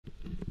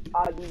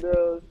I do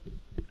bills.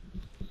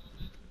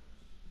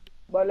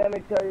 But let me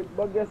tell you,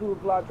 but guess who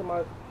replied to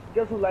my,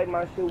 guess who liked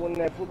my shit when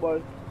that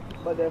football,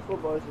 but that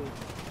football shit.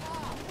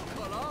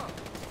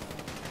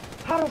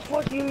 How the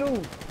fuck you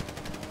knew?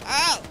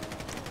 Oh.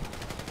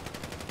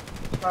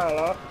 I don't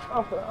know.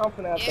 I'm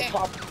finna have to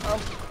pop.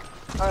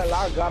 I ain't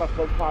lie, I gotta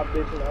fuck pop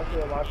bitch and I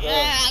feel myself.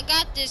 Yeah, I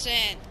got this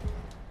in.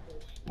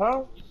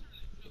 Huh?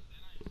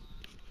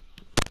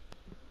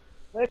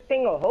 That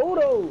thing a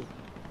hodo.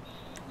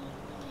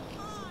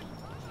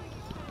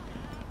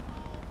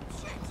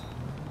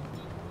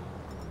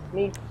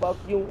 Me fuck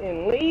you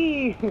and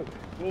leave.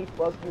 Me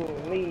fuck you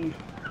and leave.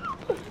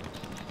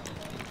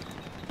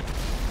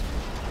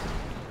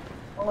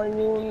 On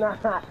you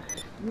not.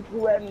 You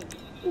cool at me.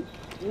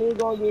 You ain't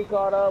gonna get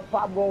caught up.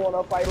 Pop gonna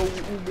wanna fight over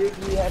you, bitch.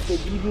 Me have to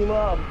beat him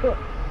up.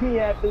 Me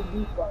have to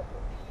beat fuck.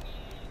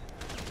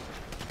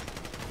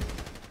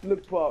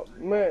 Look, Pop,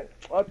 man,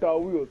 I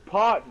thought we was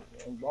partners.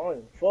 I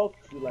ain't fuck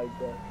you like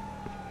that.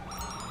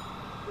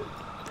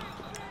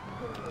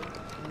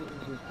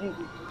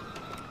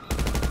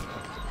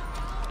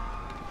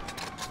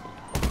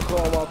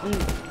 Call my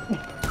feet.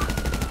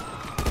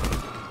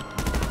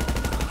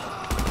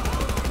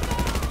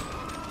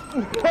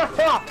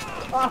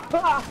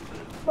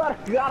 But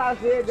God, I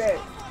said that.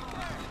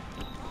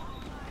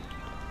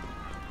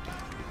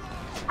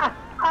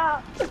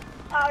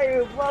 I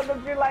ain't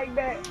fucking feel like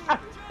that.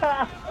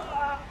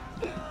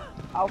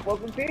 I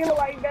fucking feel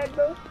like that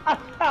though.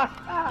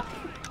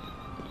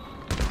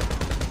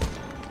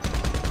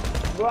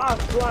 Bro, I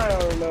swear I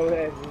don't know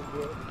that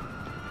shit.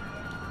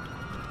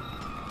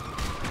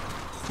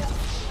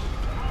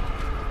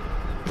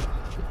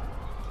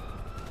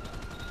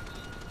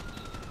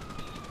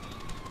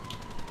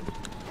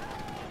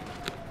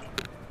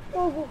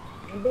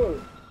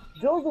 Dude,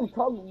 Joseph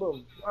talking about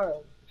him.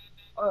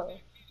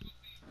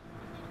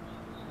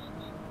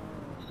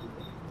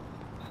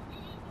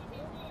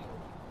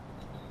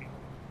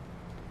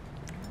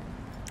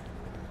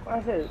 I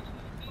said,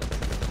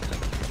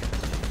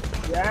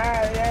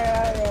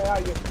 yeah.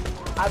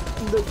 I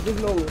look, just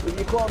know, if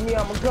you call me,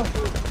 I'm a come.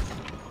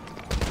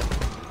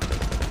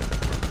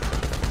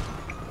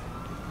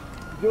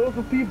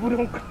 Joseph people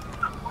don't come.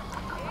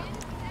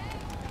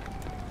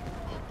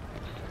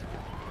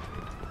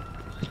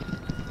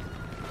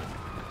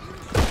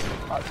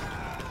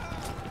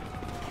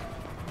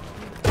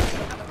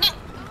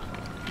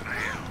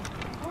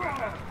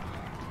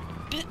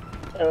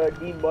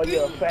 D-boy,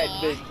 you're a fat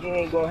bitch. You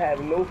ain't gonna have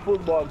no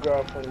football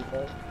girlfriend,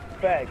 man.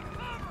 Fact.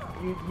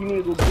 You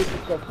need to go get you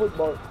some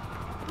football.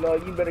 No,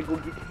 you better go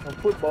get you some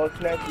football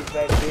snacks, you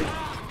fat bitch.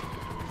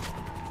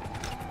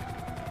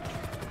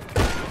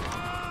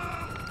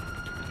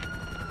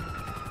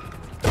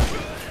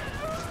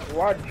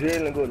 Why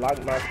Jalen go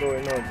lock my door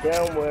and know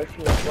damn well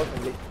she ain't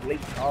fucking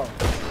late off.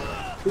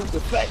 Super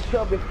fat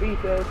chubby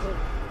feet ass.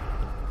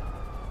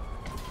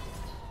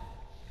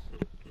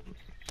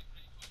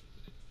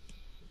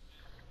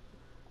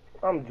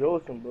 I'm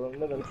joking, bro.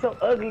 Nigga, some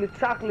ugly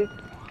chocolate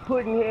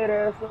pudding head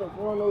ass up. You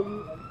don't know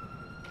you.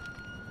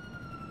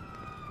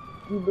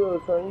 You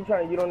good, son. You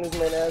trying to get on this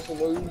man's ass for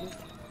no reason.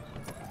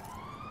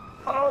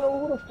 I don't know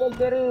who the fuck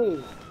that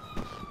is.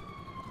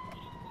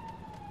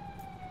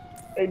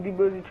 Hey,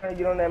 D-Bills, you trying to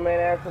get on that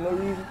man's ass for no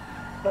reason?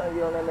 Trying to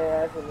get on that man's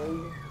ass for no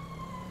reason.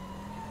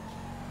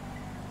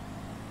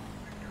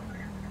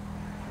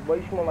 Boy,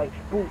 you smell like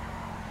spook.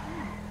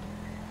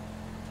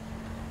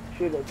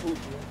 Shit and poop,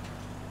 man.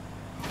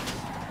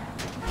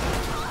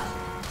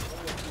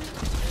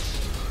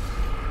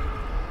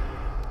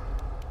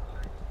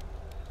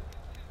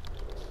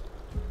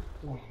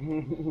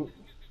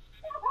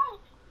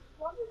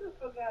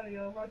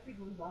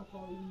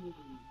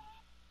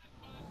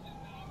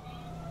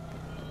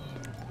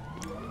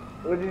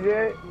 What you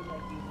say?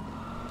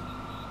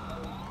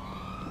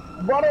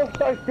 Boy, don't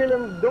start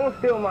stealing. Don't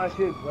steal my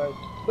shit, bro.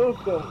 Don't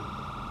steal me.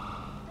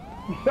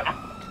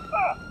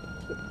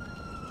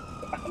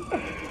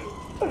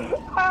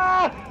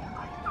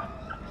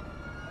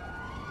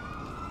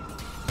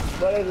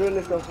 But it's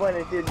really some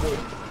funny shit, dude.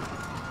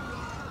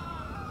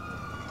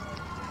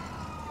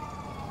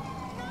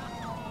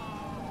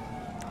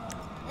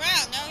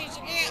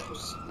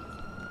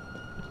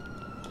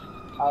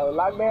 I was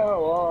locked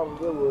down,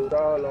 they will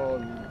call on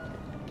me.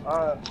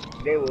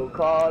 They will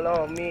call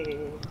on me.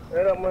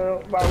 And I'm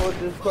about to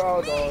just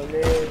crawl on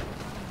this.